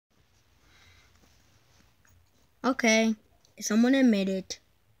Okay, someone admit it.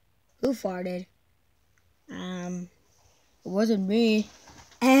 Who farted? It wasn't me.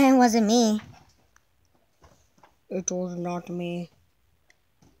 It wasn't me. It was not me.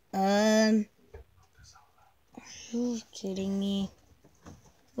 Are you kidding me?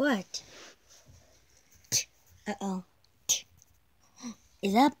 What? Uh-oh.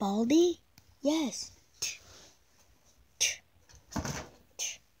 Is that Baldy? Yes.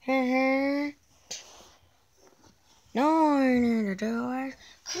 No, in the door.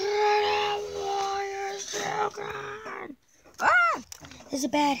 This is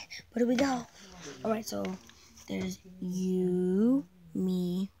bad. Where do we go? Alright, so there's you,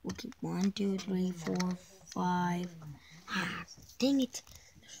 me. We'll keep 1, 2, 3, 4, 5. Dang it.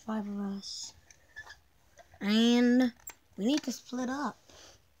 There's 5 of us. And we need to split up.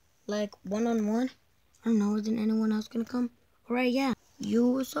 Like one-on-one. I don't know, isn't anyone else gonna come? Alright, yeah. Yo,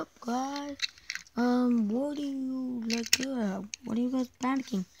 what's up, guys? What do you what are you guys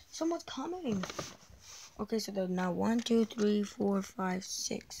panicking? Someone's coming. Okay, so there's now 1, 2, 3, 4, 5,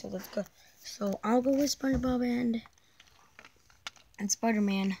 6. So let's go. So I'll go with SpongeBob and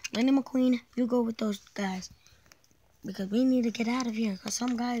Spider-Man. Lightning McQueen, you go with those guys. Because we need to get out of here. Because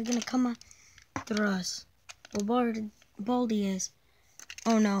some guy is gonna come after us. Well, Boldy is.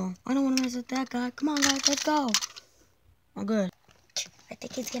 Oh no, I don't want to mess with that guy. Come on, guys, let's go. Oh, good. I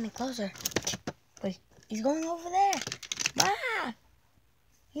think he's getting closer. Wait, he's going over there. Ah!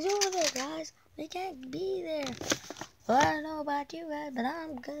 He's over there, guys. We can't be there. Well, I don't know about you guys, but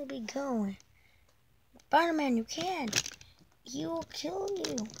I'm gonna be going. Spider-Man, you can't. He will kill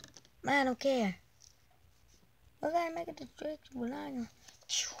you. I don't care. We're gonna make a distraction. We're not gonna...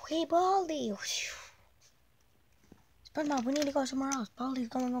 Hey, Baldy. SpongeBob, we need to go somewhere else. Baldy's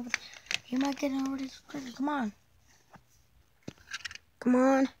going over there. He might get already distracted. Come on. Come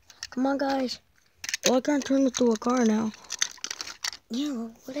on. Come on, guys. Oh, I can't turn this to a car now. Yeah,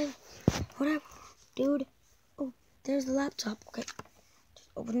 well, whatever. Dude. Oh, there's the laptop. Okay. Just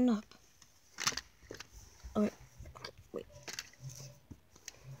open it up. Okay, wait.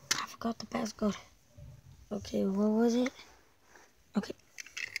 I forgot the passcode. Okay, what was it? Okay,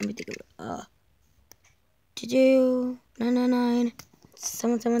 let me think of it. 22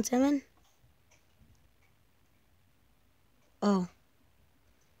 777. Oh,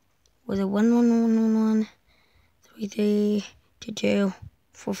 was it 1111 33 22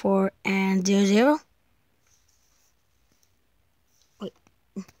 44 and 00? Wait,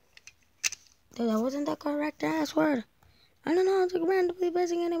 dude, that wasn't the correct password. I don't know. It's like randomly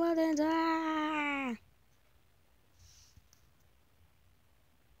pressing any buttons. Ah!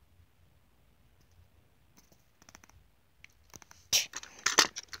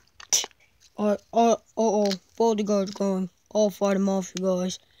 Boldy guard's going. I'll fight him off, you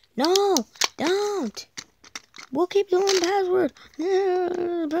guys. No, don't. We'll keep doing password.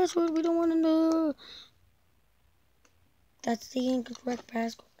 Password we don't want to know. That's the incorrect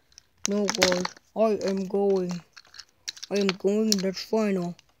password. No, guys. I am going. And that's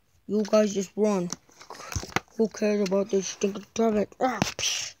final. You guys just run. Who cares about this stinking tablet?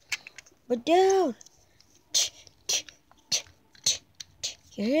 But dude.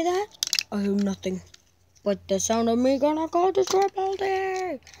 You hear that? I hear nothing. But the sound of me gonna go destroy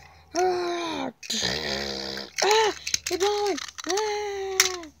Boldy! You're going!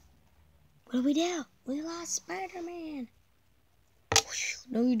 What do we do? We lost Spider-Man.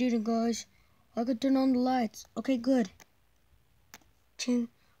 No, you didn't, guys. I could turn on the lights. Okay, good.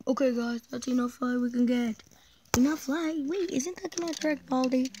 Okay, guys, that's enough light we can get. Enough light? Wait, isn't that gonna correct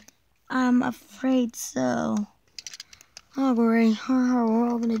Baldy? I'm afraid so. Oh, great. We're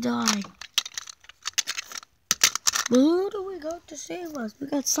all gonna die. But who do we got to save us? We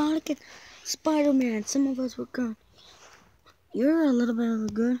got Sonic and Spider-Man. Some of us were good. You're a little bit of a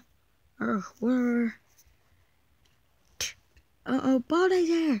good. We're... Baldy's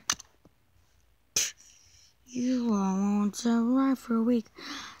here. You won't survive for a week.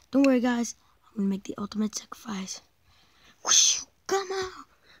 Don't worry, guys. I'm gonna make the ultimate sacrifice. Come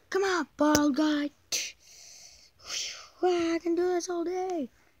on, bald guy. I can do this all day.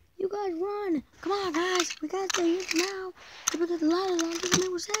 You guys run. Come on, guys. We gotta stay here now. If we get the light on, doesn't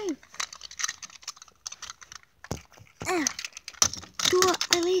mean we're safe. Do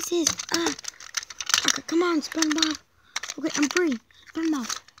my laces. Okay, come on, SpongeBob. Okay, I'm free. SpongeBob,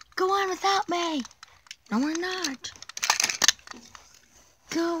 go on without me. No, we're not.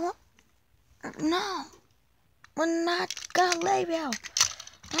 Go on. No. We're not gonna leave you.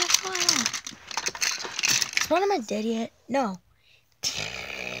 That's fine. Is Spider-Man dead yet? No.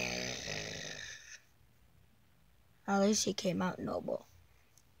 At least he came out noble.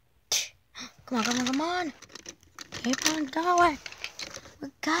 Come on. Keep on going.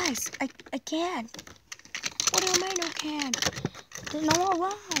 But guys, I can't. What do you mean you can't? There's no more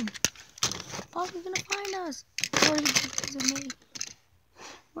room. How are we gonna find us? What are you because of me?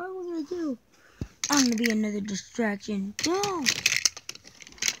 What are we gonna do? I'm gonna be another distraction. No!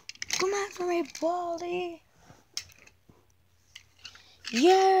 Come after me, Boldy!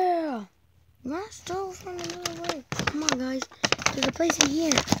 Yeah! Let's go from another way. Come on, guys. There's a place in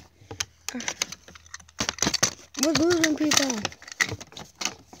here. We're losing people.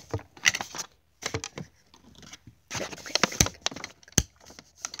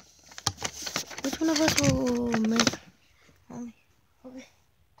 Which one of us will make... Okay.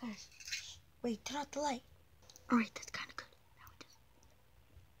 Guys, wait, turn out the light. Alright, that's kind of good. Now it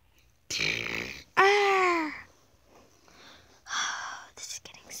does. Ah! This is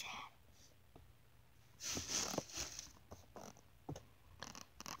getting sad.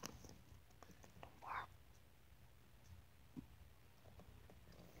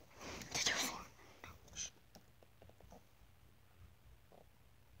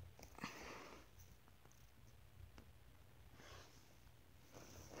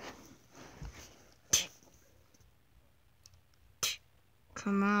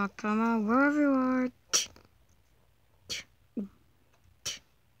 Come on, wherever you are.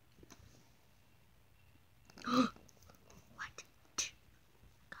 What?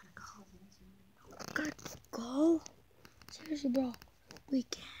 Gotta go? Seriously, bro, we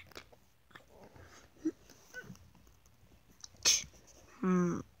can't.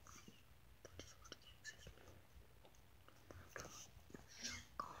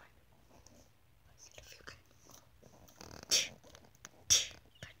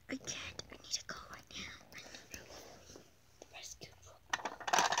 I can't. I need to go right now. The rescue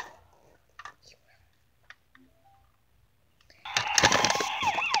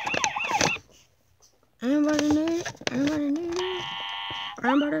Anybody need it? Anybody need it?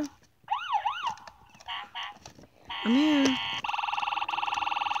 Anybody? I'm here.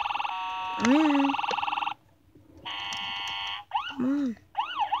 I'm here. Come on.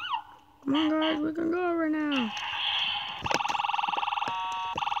 Come on, guys. We can go right now.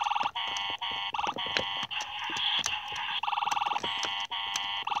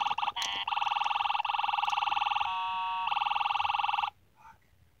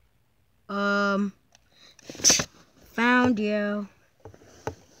 Found you.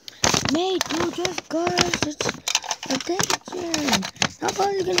 Mate, you just got us attention.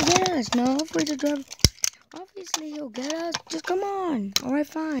 Nobody's gonna get us. No, hopefully the driver. Obviously he'll get us. Just come on. Alright,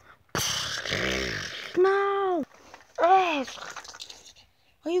 fine. No. Oh.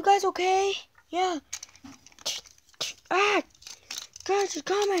 Are you guys okay? Yeah. Ah. Guys, it's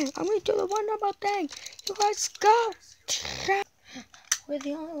coming. I'm gonna do the one number thing. You guys go. We're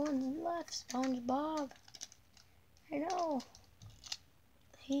the only ones left, SpongeBob. I know.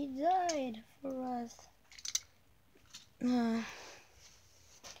 He died for us. What am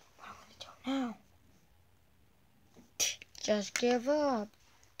I gonna do now? Just give up.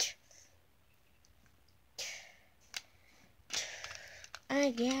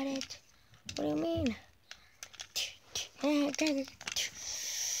 I get it. What do you mean?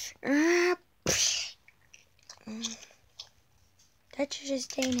 That should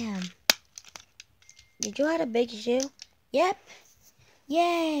just stain him. Did you have a big shoe? Yep.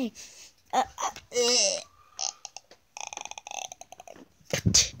 Yay.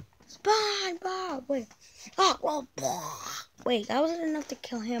 SpongeBob. Wait. Oh, wait, that wasn't enough to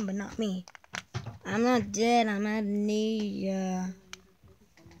kill him, but not me. I'm not dead. I'm amnesia.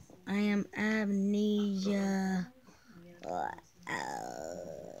 I am amnesia.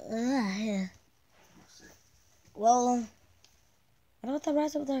 Well, what about the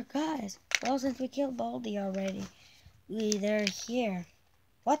rest of their guys? Well, since we killed Boldy already, they're here.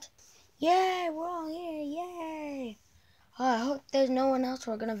 What? Yay, we're all here. Yay. Oh, I hope there's no one else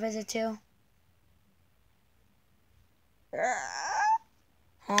we're gonna visit too.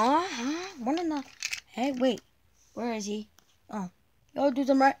 Huh? One of the... Hey, wait. Where is he? Oh. Y'all do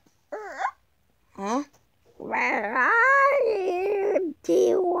some right... Huh? Where are you? Do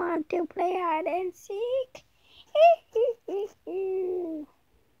you want to play hide and seek?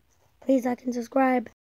 Please like and subscribe.